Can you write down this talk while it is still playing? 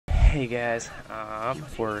Hey guys,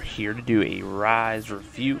 we're here to do a Rise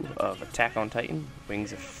review of Attack on Titan,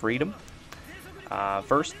 Wings of Freedom.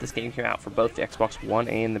 First, this game came out for both the Xbox One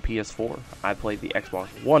and the PS4. I played the Xbox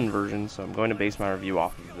One version, so I'm going to base my review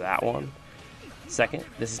off of that one. Second,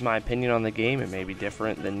 this is my opinion on the game. It may be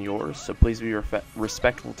different than yours, so please be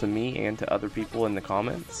respectful to me and to other people in the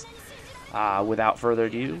comments. Without further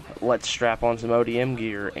ado, let's strap on some ODM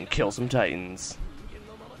gear and kill some Titans.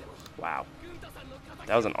 Wow.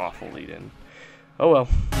 That was an awful lead-in. Oh well.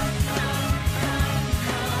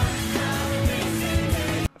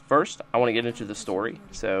 First, I want to get into the story.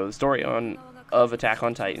 So, the story of Attack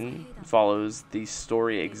on Titan follows the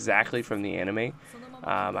story exactly from the anime.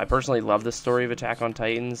 I personally love the story of Attack on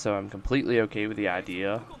Titan, so I'm completely okay with the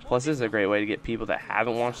idea. Plus, this is a great way to get people that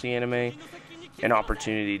haven't watched the anime an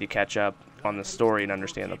opportunity to catch up on the story and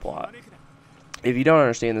understand the plot. If you don't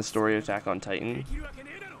understand the story of Attack on Titan,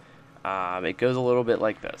 it goes a little bit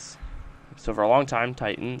like this. So for a long time,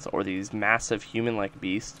 Titans, or these massive human-like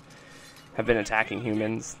beasts, have been attacking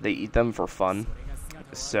humans. They eat them for fun.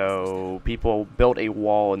 So people built a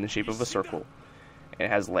wall in the shape of a circle. It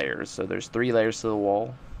has layers. So there's 3 layers to the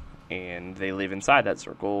wall, and they live inside that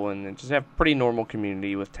circle, and they just have a pretty normal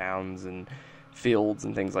community with towns and fields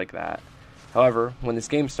and things like that. However, when this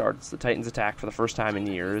game starts, the Titans attack for the first time in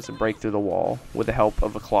years and break through the wall with the help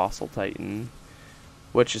of a colossal Titan,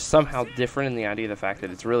 which is somehow different in the idea of the fact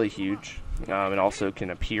that it's really huge. It also can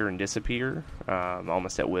appear and disappear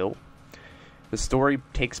almost at will. The story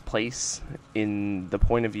takes place in the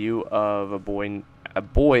point of view of a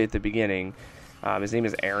boy at the beginning. His name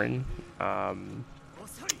is Eren.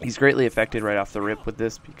 He's greatly affected right off the rip with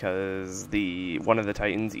this because one of the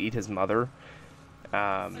Titans eat his mother.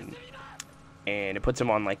 And it puts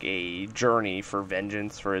him on like a journey for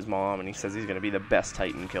vengeance for his mom, and he says he's going to be the best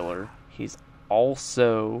Titan killer. He's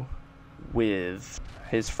also with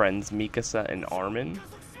his friends Mikasa and Armin,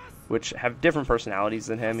 which have different personalities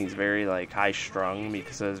than him. He's very like high-strung.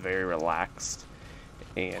 Mikasa is very relaxed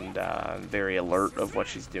and very alert of what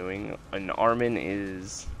she's doing. And Armin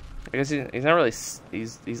is, I guess he's not really,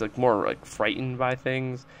 he's like more like frightened by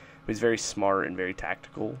things, but he's very smart and very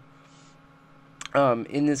tactical.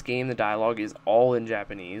 In this game, the dialogue is all in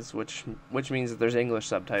Japanese, which means that there's English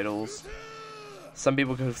subtitles. Some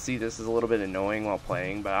people could see this as a little bit annoying while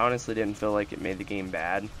playing, but I honestly didn't feel like it made the game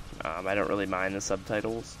bad. I don't really mind the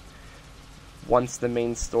subtitles. Once the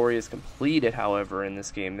main story is completed, however, in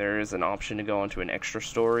this game, there is an option to go onto an extra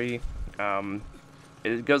story.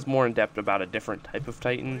 It goes more in depth about a different type of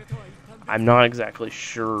Titan. I'm not exactly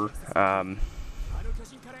sure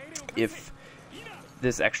if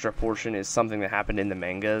this extra portion is something that happened in the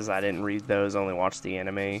mangas. I didn't read those, only watched the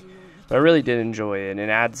anime. But I really did enjoy it, and it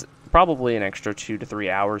adds probably an extra 2 to 3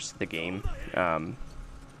 hours to the game,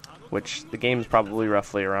 which the game is probably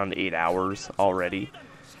roughly around 8 hours already.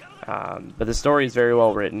 But the story is very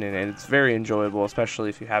well written, and it's very enjoyable, especially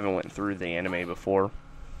if you haven't went through the anime before.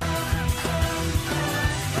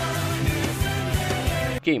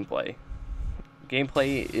 Gameplay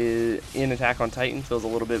in Attack on Titan feels a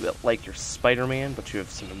little bit like your Spider-Man, but you have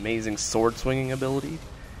some amazing sword swinging ability.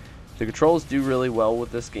 The controls do really well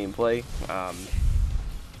with this gameplay,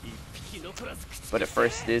 but at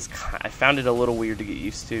first I found it a little weird to get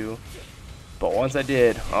used to. But once I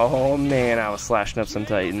did, oh man, I was slashing up some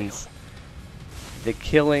Titans. The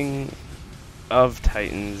killing of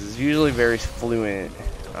Titans is usually very fluent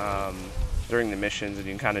during the missions, and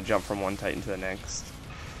you can kind of jump from one Titan to the next,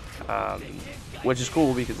 which is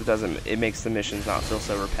cool because it makes the missions not feel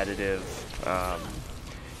so repetitive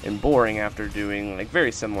and boring after doing like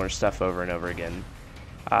very similar stuff over and over again.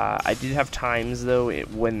 I did have times though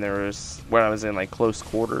when I was in like close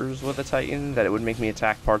quarters with a Titan that it would make me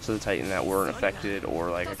attack parts of the Titan that weren't affected, or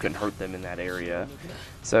like I couldn't hurt them in that area.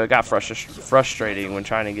 So it got frustrating when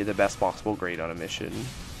trying to get the best possible grade on a mission.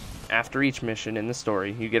 After each mission in the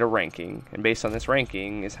story, you get a ranking, and based on this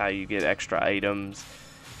ranking is how you get extra items,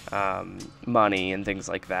 money, and things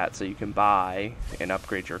like that, so you can buy and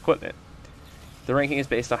upgrade your equipment. The ranking is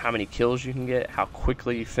based on how many kills you can get, how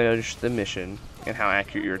quickly you finish the mission, and how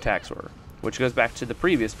accurate your attacks were. Which goes back to the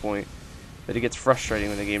previous point, that it gets frustrating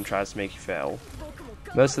when the game tries to make you fail.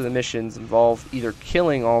 Most of the missions involve either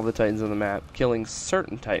killing all the Titans on the map, killing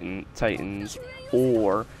certain Titans,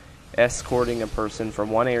 or escorting a person from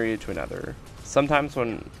one area to another. Sometimes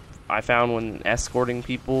when escorting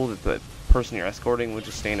people, that the person you're escorting would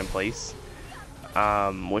just stand in place.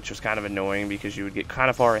 Which was kind of annoying because you would get kind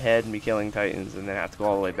of far ahead and be killing Titans and then have to go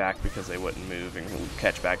all the way back because they wouldn't move and would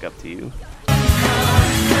catch back up to you.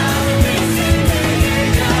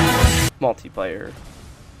 Multiplayer.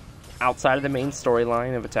 Outside of the main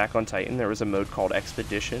storyline of Attack on Titan, there was a mode called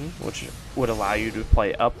Expedition, which would allow you to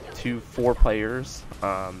play up to 4 players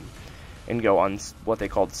and go on what they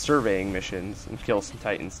called surveying missions and kill some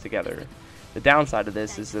Titans together. The downside of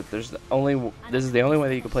this is that this is the only way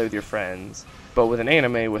that you can play with your friends. But with an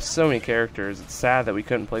anime with so many characters, it's sad that we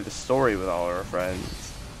couldn't play the story with all our friends.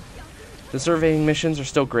 The surveying missions are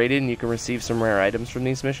still graded, and you can receive some rare items from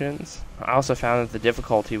these missions. I also found that the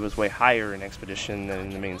difficulty was way higher in Expedition than in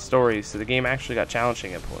the main story, so the game actually got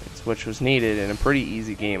challenging at points, which was needed in a pretty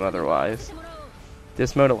easy game otherwise.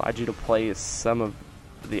 This mode allowed you to play as some of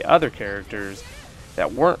the other characters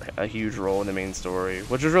that weren't a huge role in the main story,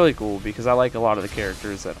 which was really cool because I like a lot of the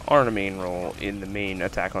characters that aren't a main role in the main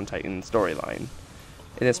Attack on Titan storyline. In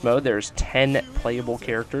this mode, there's 10 playable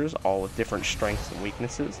characters, all with different strengths and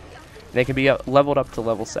weaknesses. They can be leveled up to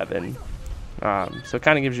level 7, so it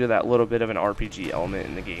kind of gives you that little bit of an RPG element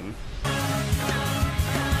in the game.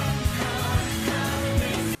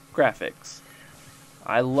 Graphics.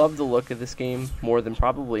 I love the look of this game more than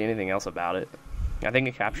probably anything else about it. I think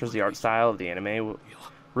it captures the art style of the anime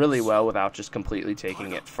really well without just completely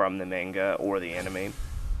taking it from the manga or the anime.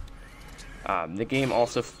 The game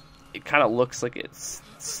also, it kind of looks like it's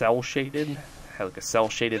cel-shaded, like a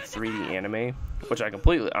cel-shaded 3D anime, which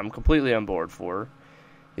I'm completely on board for.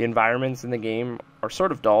 The environments in the game are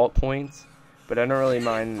sort of dull at points, but I don't really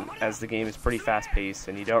mind as the game is pretty fast-paced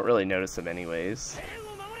and you don't really notice them anyways.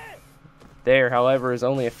 There, however, is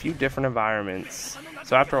only a few different environments,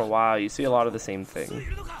 so after a while you see a lot of the same thing.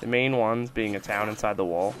 The main ones being a town inside the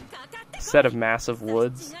wall, a set of massive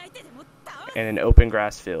woods, and an open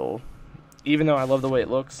grass field. Even though I love the way it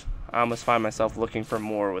looks, I almost find myself looking for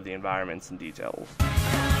more with the environments and details.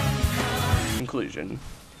 Conclusion.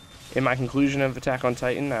 In my conclusion of Attack on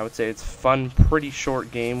Titan, I would say it's a fun, pretty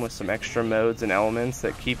short game with some extra modes and elements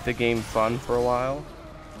that keep the game fun for a while,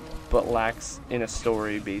 but lacks in a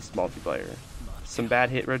story-based multiplayer. Some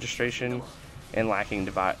bad hit registration and lacking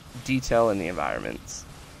detail in the environments.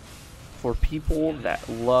 For people that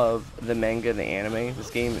love the manga, the anime,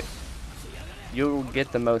 this game, you'll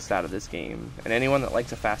get the most out of this game, and anyone that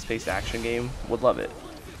likes a fast-paced action game would love it.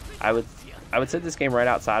 I would set this game right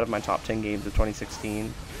outside of my top 10 games of 2016,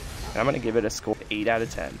 and I'm going to give it a score of 8 out of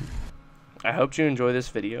 10. I hope you enjoy this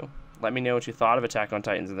video. Let me know what you thought of Attack on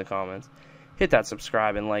Titans in the comments. Hit that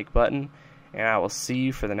subscribe and like button, and I will see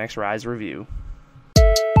you for the next Rise review.